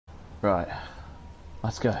Right,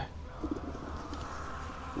 let's go. They're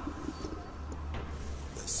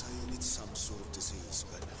saying it's some sort of disease,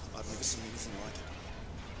 but I've never seen anything like it.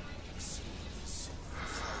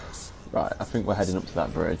 Right, I think we're heading up to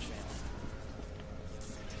that bridge.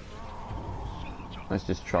 Let's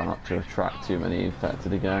just try not to attract too many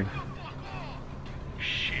infected again.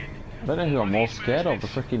 I don't know who I'm more scared of, the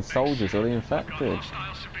freaking soldiers or the infected.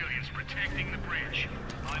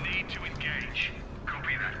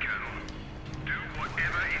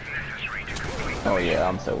 Oh yeah,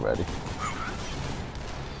 I'm so ready.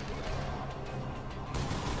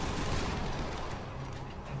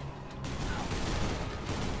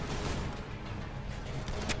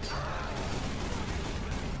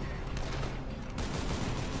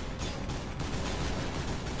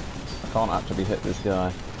 I can't actually hit this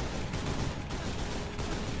guy.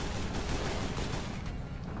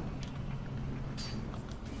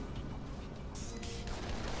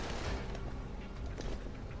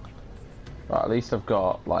 Right, at least I've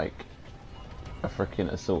got like a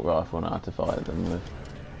freaking assault rifle and I have to fight them with.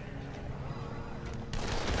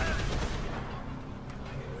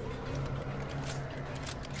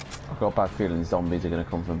 I've got a bad feeling zombies are going to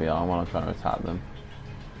come from behind while I'm trying to attack them.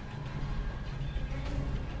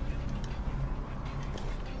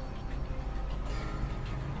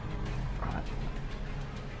 Right.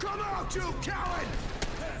 Come out, you coward!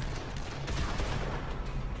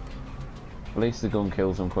 At least the gun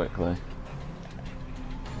kills them quickly.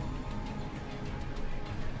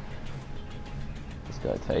 Just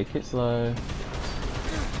gotta take it slow.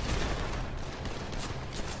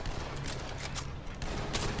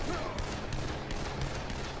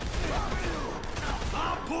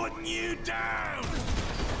 I'm putting you down!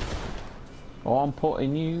 Oh, I'm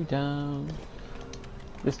putting you down.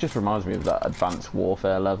 This just reminds me of that advanced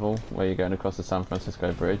warfare level where you're going across the San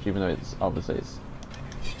Francisco Bridge, even though it's obviously it's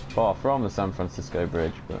far from the San Francisco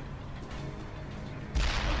Bridge, but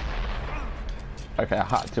okay, I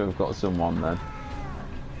had to have got someone then.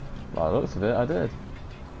 By the looks of it, I did.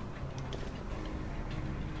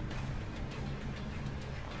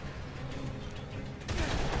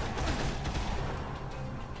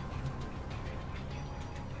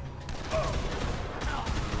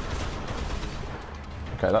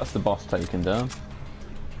 Okay, that's the boss taken down.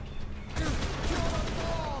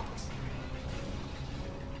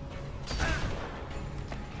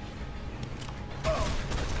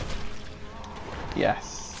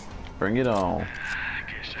 Yes, bring it on. I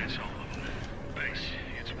guess that's all of them. Base,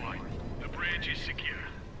 it's white. The bridge is secure.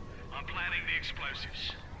 I'm planting the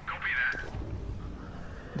explosives. Copy that.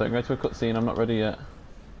 Don't go to a cutscene, I'm not ready yet.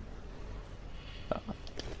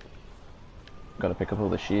 Gotta pick up all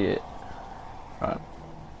the shit. Right.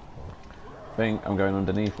 I think I'm going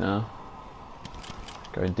underneath now.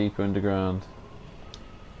 Going deeper underground.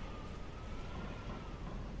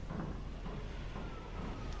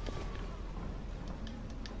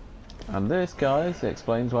 And this, guys,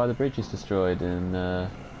 explains why the bridge is destroyed in the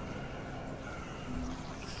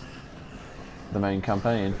main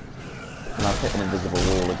campaign. And I've hit an invisible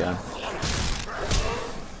wall again.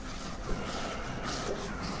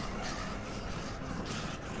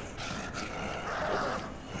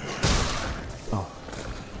 Oh.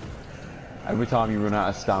 Every time you run out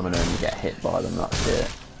of stamina and you get hit by them, that's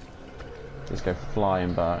it. Just go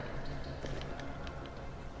flying back.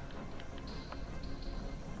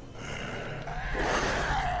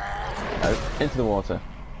 Oh, into the water.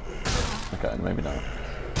 Okay, maybe not.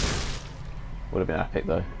 Would have been epic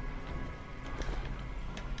though.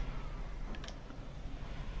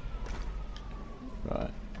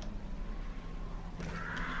 Right.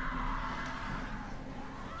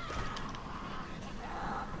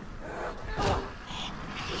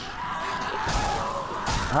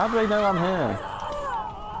 How do they know I'm here?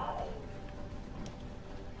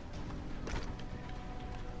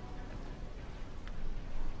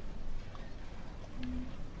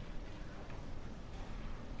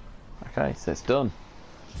 Okay, so it's done.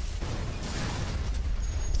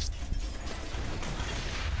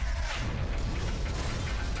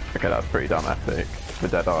 Okay, that's pretty damn epic. The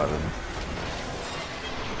Dead Island.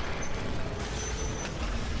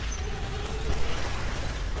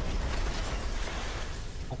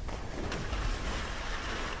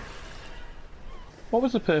 What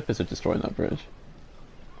was the purpose of destroying that bridge?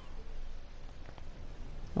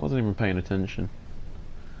 I wasn't even paying attention.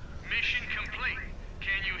 Mission complete.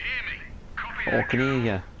 Can you hear me? Copy Oh, that. can you hear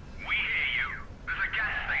ya? We hear you. There's a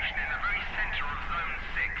gas station in the very center of Zone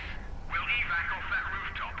 6. We'll evac off that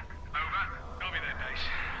rooftop. Over. Copy that, base.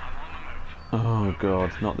 I'm on the move. Oh god,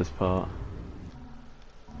 not this part.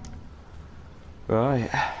 Right.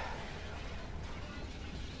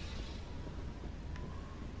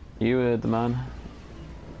 You heard the man.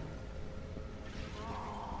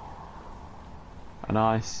 A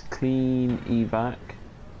nice clean evac.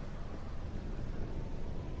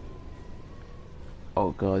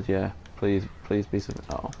 Oh god, yeah. Please be something.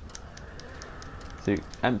 Oh.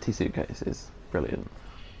 Empty suitcases. Brilliant.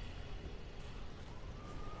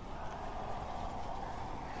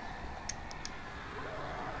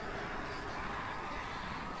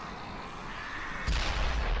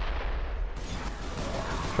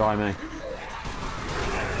 Try me.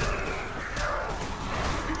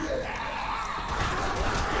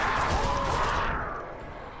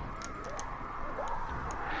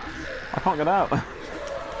 I can't get out.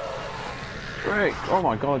 Frick. Oh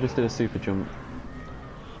my god, I just did a super jump.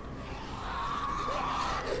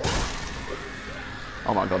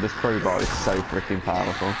 Oh my god, this crowbar is so freaking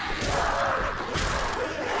powerful.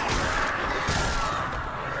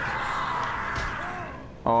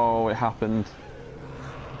 Oh, it happened.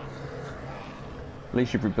 At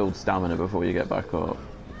least you rebuild stamina before you get back up.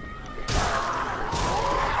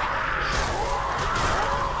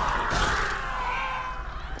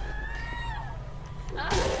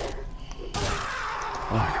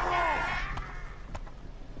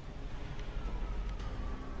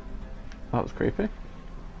 That was creepy.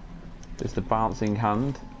 It's the bouncing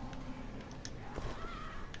hand.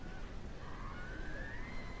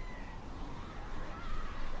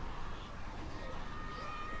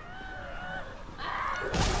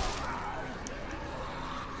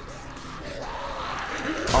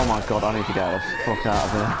 Oh my god, I need to get the fuck out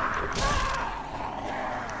of here.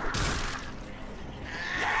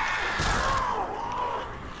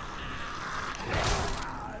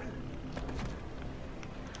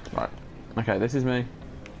 Right. Okay, this is me.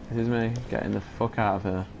 This is me. Getting the fuck out of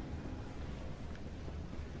here.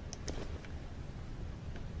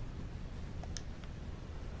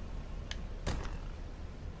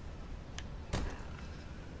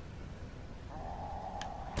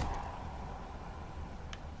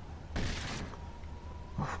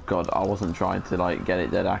 God, I wasn't trying to like get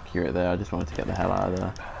it dead accurate there. I just wanted to get the hell out of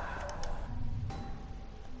there.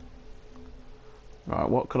 Right,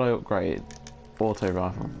 what could I upgrade? Auto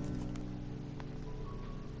rifle.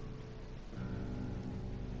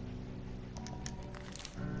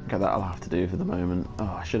 Okay, that'll have to do for the moment.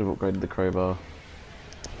 Oh, I should have upgraded the crowbar.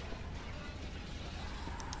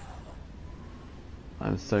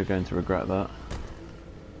 I'm so going to regret that.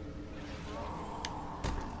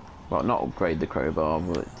 Well, not upgrade the crowbar,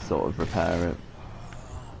 but sort of repair it.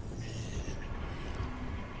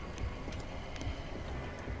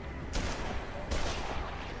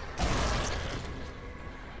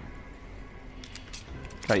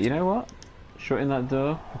 Okay, you know what? Shutting that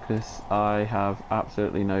door, because I have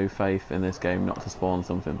absolutely no faith in this game not to spawn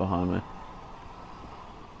something behind me.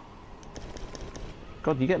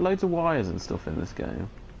 God, you get loads of wires and stuff in this game.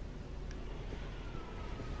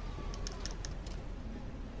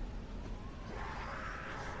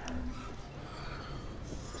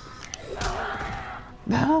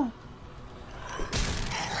 No.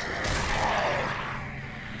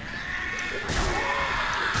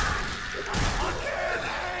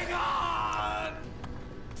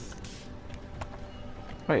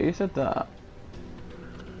 Wait, you said that?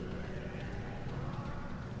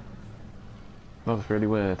 That was really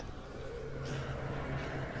weird.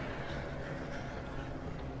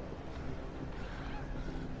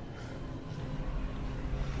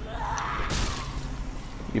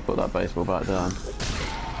 You put that baseball bat down.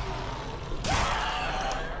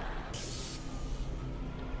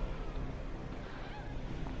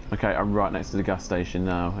 Okay, I'm right next to the gas station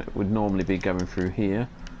now. It would normally be going through here.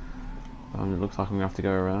 It looks like I'm going to have to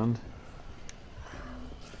go around.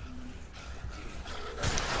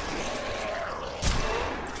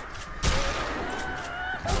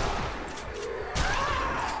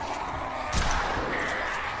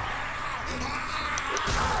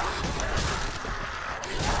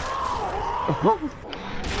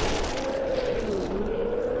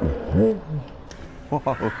 Whoa.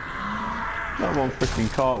 That one freaking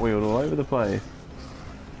cartwheeled all over the place.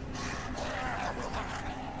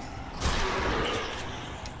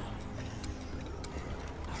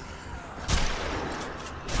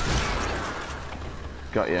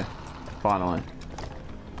 Got you. Finally.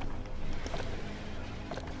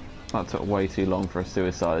 That took way too long for a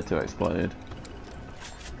suicide to explode.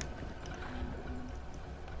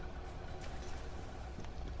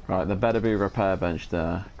 Right, there better be a repair bench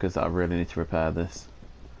there, because I really need to repair this.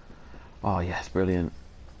 Oh yes, brilliant.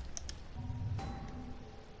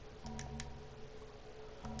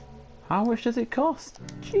 How much does it cost?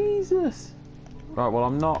 Jesus! Right, well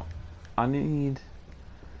I'm not... I need...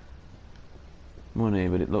 money,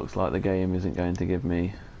 but it looks like the game isn't going to give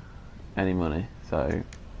me any money, so...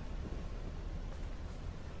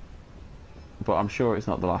 But I'm sure it's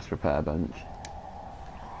not the last repair bench.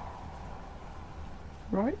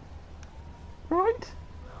 Right? Right?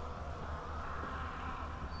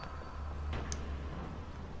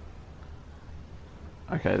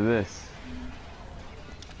 Okay, this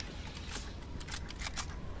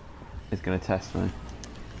is going to test me.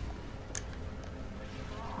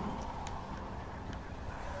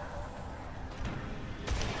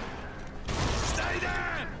 Stay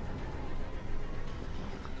there!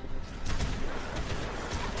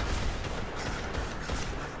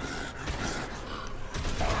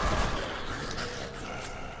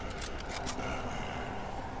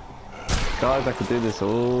 Guys, I could do this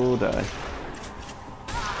all day.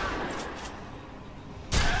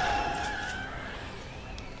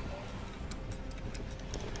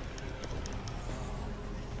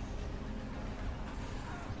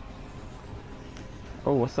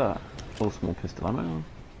 Oh, what's that? All small pistol ammo.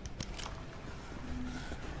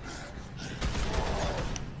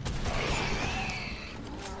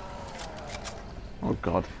 Oh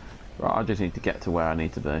god. Right, I just need to get to where I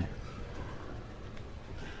need to be.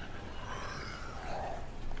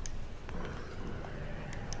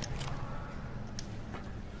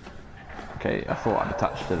 Okay, I thought I'd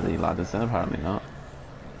attach to the ladders then, apparently not.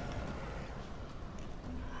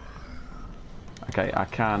 Okay, I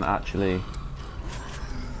can actually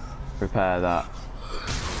repair that.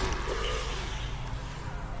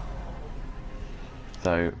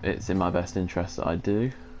 So it's in my best interest that I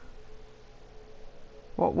do.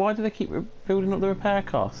 What? Why do they keep building up the repair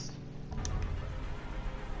cost?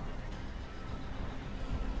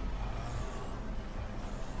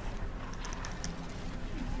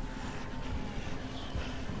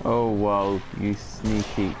 Oh well, you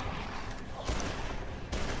sneaky.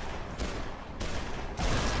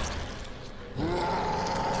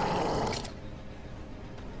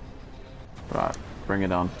 Right, bring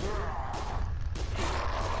it on.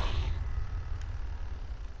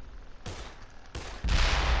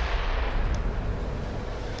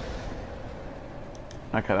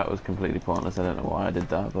 Okay, that was completely pointless. I don't know why I did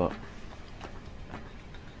that, but...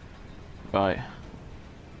 Right.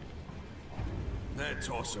 That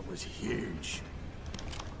tosser was huge.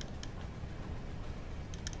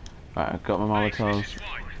 Right, I've got my This Molotovs. is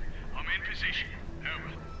White. I'm in position. Over.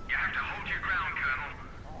 You have to hold your ground, Colonel.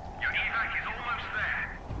 Your evac is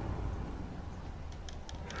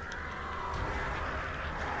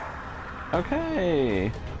almost there.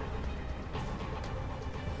 Okay.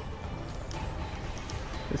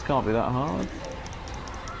 This can't be that hard.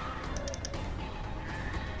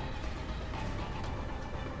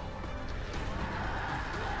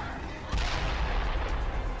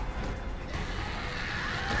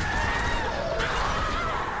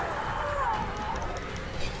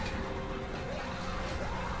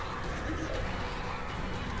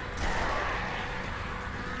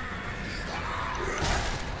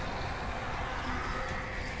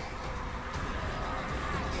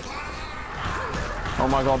 Oh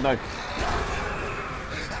my god, no.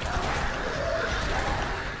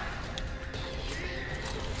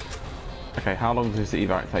 Okay, how long does this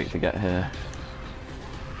evac take to get here?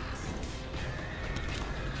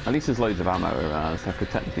 At least there's loads of ammo around, so I could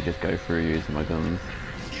technically just go through using my guns.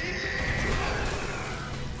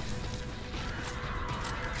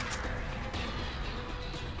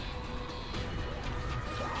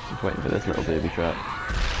 Just waiting for this little booby trap.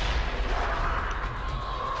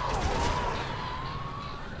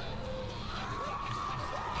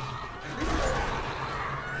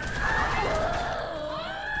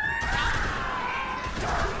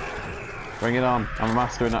 Bring it on. I'm a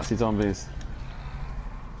master of Nazi zombies.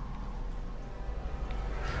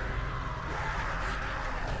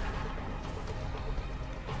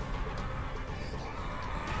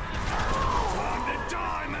 Time to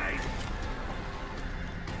die, mate!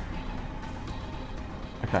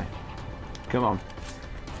 Okay. Come on.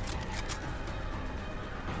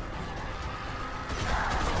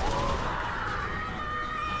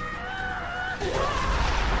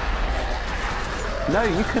 No,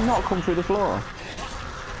 you cannot come through the floor.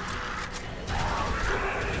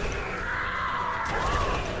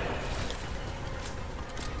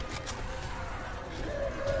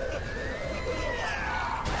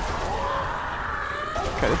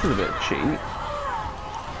 Okay, this is a bit cheap.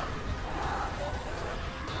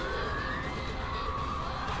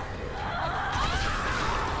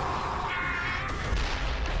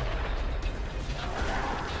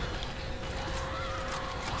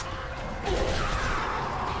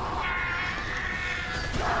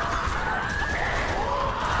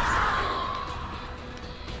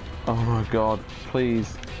 Oh my god,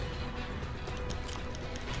 please.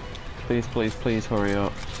 Please, please, please hurry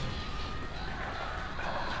up.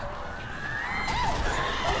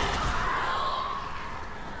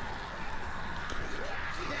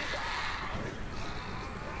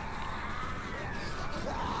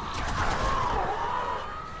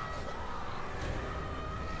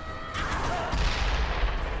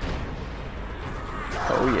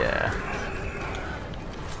 Oh yeah.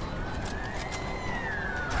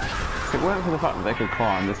 If it weren't for the fact that they could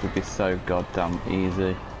climb, this would be so goddamn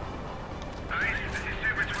easy. Base, this is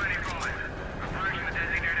Super 25. Approaching the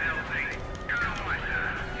designated LZ. Colonel White, sir.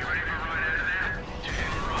 You ready for a ride out of there?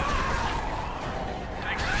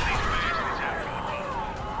 Take some of these bastards out for the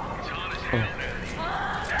ball. It's hard as hell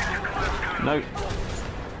now. Take your close, Colonel. No.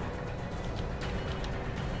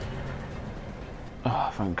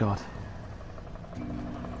 Oh, thank God.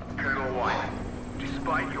 Colonel White,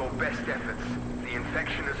 despite your best efforts, the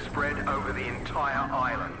infection has spread over the entire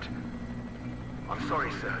island. I'm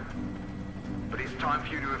sorry, sir, but it's time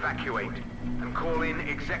for you to evacuate and call in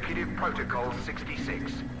Executive Protocol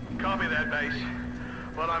 66. Copy that, base.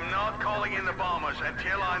 But I'm not calling in the bombers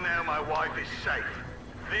until I know my wife is safe.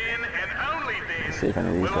 Then and only then See if any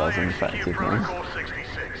of these will I guys are execute infected, man. Protocol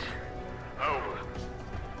 66. Over.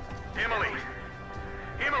 Emily!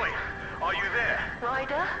 Emily! Are you there?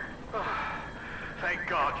 Ryder? Oh, thank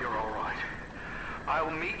God you're all right. I'll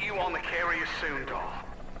meet you on the carrier soon, doll.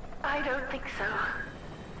 I don't think so.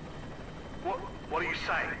 What are you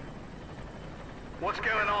saying? What's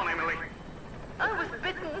going on, Emily? I was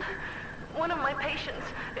bitten. One of my patients.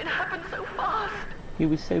 It happened so fast. He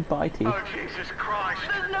was so bitey. Oh, Jesus Christ.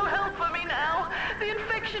 There's no help for me now. The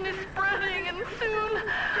infection is spreading and soon...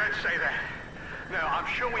 Don't say that. No, I'm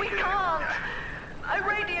sure we We can... can't. I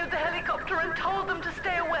radioed the helicopter and told them to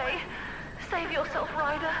stay away. Save yourself,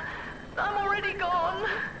 Ryder. I'm already gone.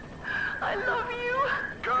 I love you.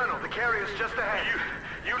 Colonel, the carrier's just ahead.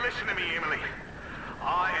 You listen to me, Emily.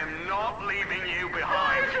 I am not leaving you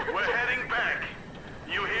behind. We're heading back.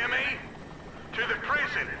 You hear me? To the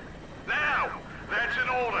prison. Now! That's an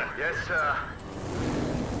order. Yes, sir.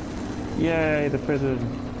 Yay, the prison.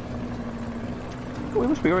 We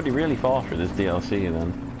must be already really far through this DLC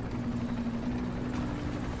then.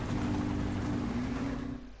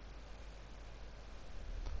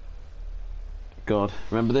 God,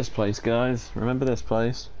 remember this place, guys. Remember this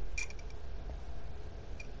place.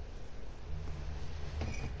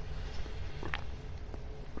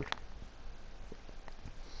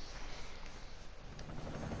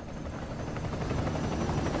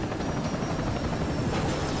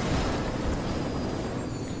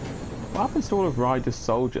 What happens to all of Ryders'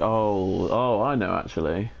 soldiers? Oh, I know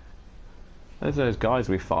actually. There's those guys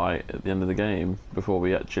we fight at the end of the game before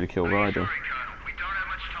we actually kill Ryder. Sorry, Colonel. We don't have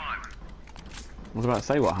much time. I was about to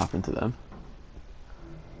say what happened to them.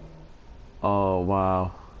 Oh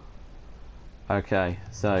wow. Okay,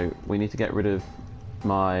 so we need to get rid of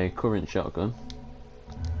my current shotgun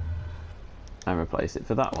and replace it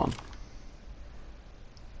for that one.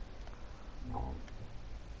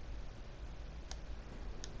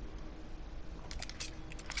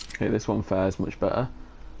 Okay, this one fares much better.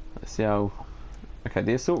 Let's see how... Okay,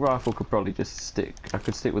 the assault rifle could probably just stick... I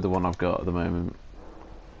could stick with the one I've got at the moment.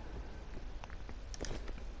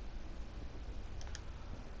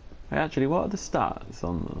 Hey, actually, what are the stats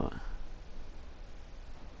on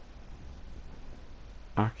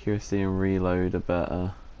that? Accuracy and reload are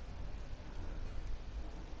better.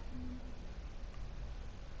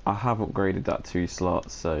 I have upgraded that 2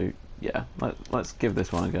 slots, so yeah, let's give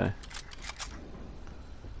this one a go.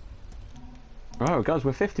 Oh guys,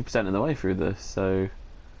 we're 50% of the way through this, so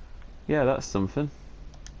yeah, that's something.